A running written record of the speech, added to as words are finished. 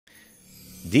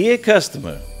Dear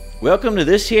customer, welcome to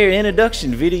this here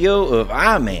introduction video of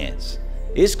Imants.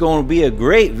 It's going to be a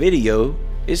great video.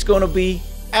 It's going to be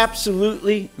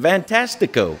absolutely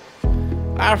fantastico.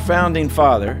 Our founding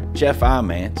father, Jeff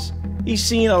Imants, he's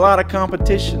seen a lot of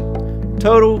competition.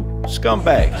 Total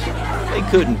scumbags. They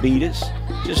couldn't beat us,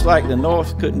 just like the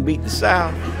North couldn't beat the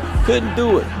South. Couldn't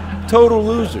do it. Total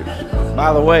losers.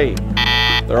 By the way,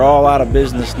 they're all out of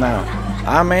business now.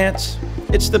 Imants,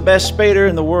 it's the best spader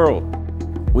in the world.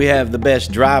 We have the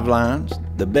best drive lines,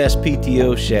 the best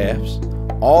PTO shafts,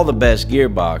 all the best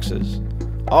gearboxes.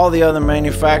 All the other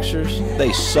manufacturers,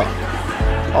 they suck.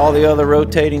 All the other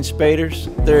rotating spaders,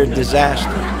 they're a disaster.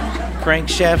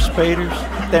 Crankshaft spaders,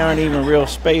 they aren't even real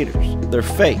spaders. They're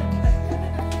fake.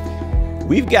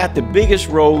 We've got the biggest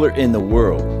roller in the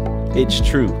world. It's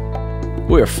true.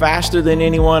 We're faster than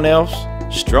anyone else,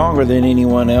 stronger than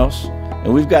anyone else,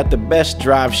 and we've got the best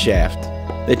drive shaft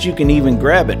that you can even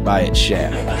grab it by its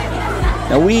shaft.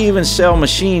 Now we even sell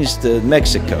machines to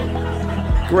Mexico.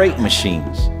 Great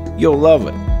machines. You'll love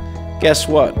it. Guess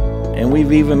what? And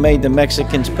we've even made the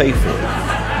Mexicans pay for it.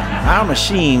 Our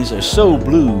machines are so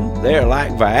blue, they're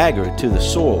like Viagra to the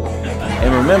soil.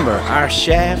 And remember, our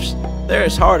shafts, they're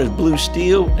as hard as blue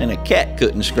steel and a cat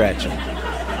couldn't scratch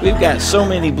them. We've got so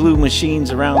many blue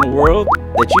machines around the world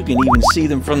that you can even see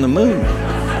them from the moon.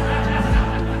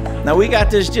 Now we got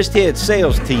this just here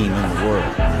sales team in the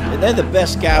world, and they're the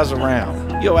best guys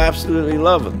around. You'll absolutely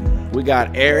love them. We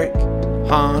got Eric,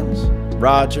 Hans,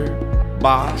 Roger,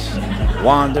 Boss,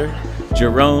 Wander,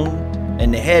 Jerome,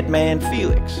 and the head man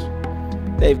Felix.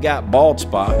 They've got bald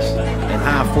spots and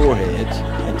high foreheads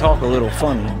and talk a little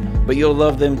funny, but you'll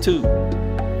love them too.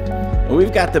 And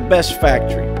we've got the best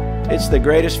factory. It's the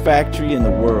greatest factory in the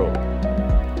world.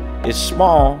 It's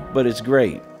small, but it's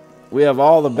great. We have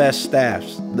all the best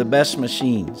staffs, the best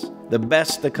machines, the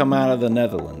best to come out of the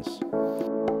Netherlands.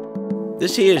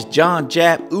 This here is John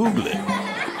Jap Ooglet.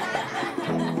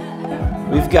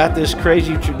 We've got this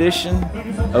crazy tradition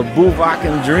of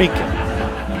boevakken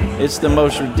drinking. It's the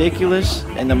most ridiculous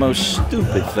and the most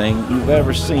stupid thing you've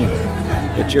ever seen.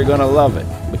 But you're gonna love it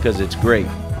because it's great.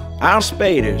 Our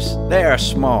spaders, they are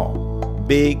small,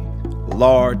 big,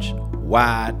 large,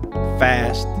 wide,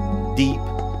 fast, deep,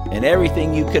 and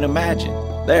everything you can imagine.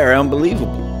 They are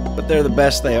unbelievable, but they're the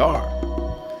best they are.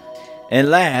 And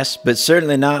last, but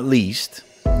certainly not least,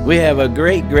 we have a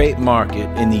great market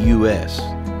in the US.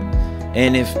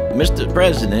 And if Mr.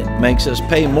 President makes us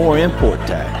pay more import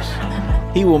tax,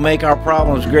 he will make our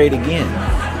problems great again.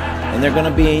 And they're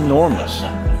gonna be enormous.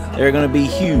 They're gonna be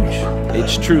huge.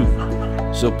 It's true.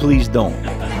 So please don't.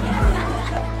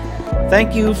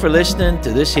 Thank you for listening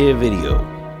to this here video.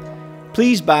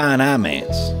 Please buy an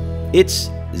Imants. It's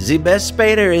the best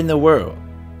spader in the world.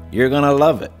 You're gonna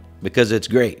love it because it's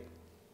great.